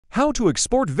How to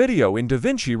export video in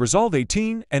Davinci Resolve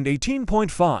 18 and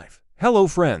 18.5. Hello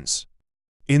friends.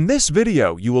 In this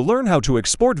video you will learn how to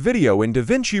export video in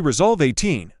Davinci Resolve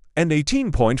 18 and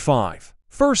 18.5.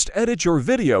 First, edit your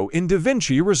video in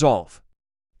Davinci Resolve.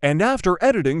 And after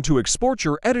editing, to export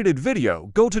your edited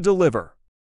video, go to Deliver.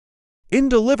 In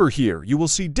Deliver here you will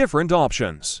see different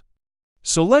options.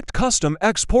 Select Custom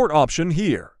Export option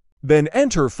here. Then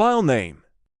enter file name.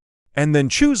 And then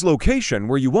choose location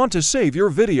where you want to save your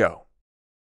video.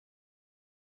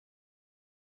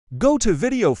 Go to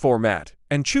Video Format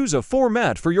and choose a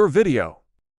format for your video.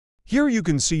 Here you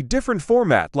can see different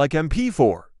format like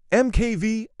MP4,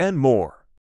 MKV, and more.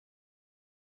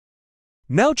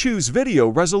 Now choose Video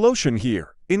Resolution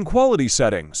here in Quality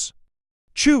Settings.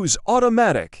 Choose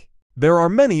Automatic. There are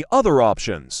many other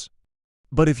options.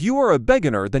 But if you are a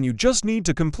beginner, then you just need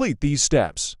to complete these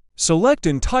steps. Select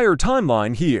Entire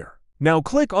Timeline here. Now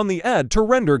click on the Add to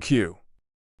Render queue.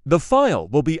 The file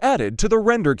will be added to the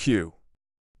render queue.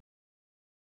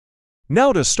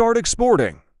 Now to start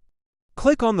exporting.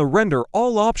 Click on the Render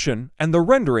All option and the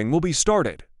rendering will be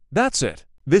started. That's it.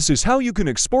 This is how you can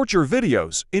export your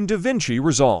videos in Davinci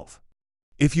Resolve.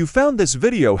 If you found this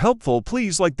video helpful,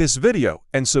 please like this video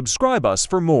and subscribe us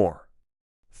for more.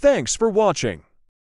 Thanks for watching.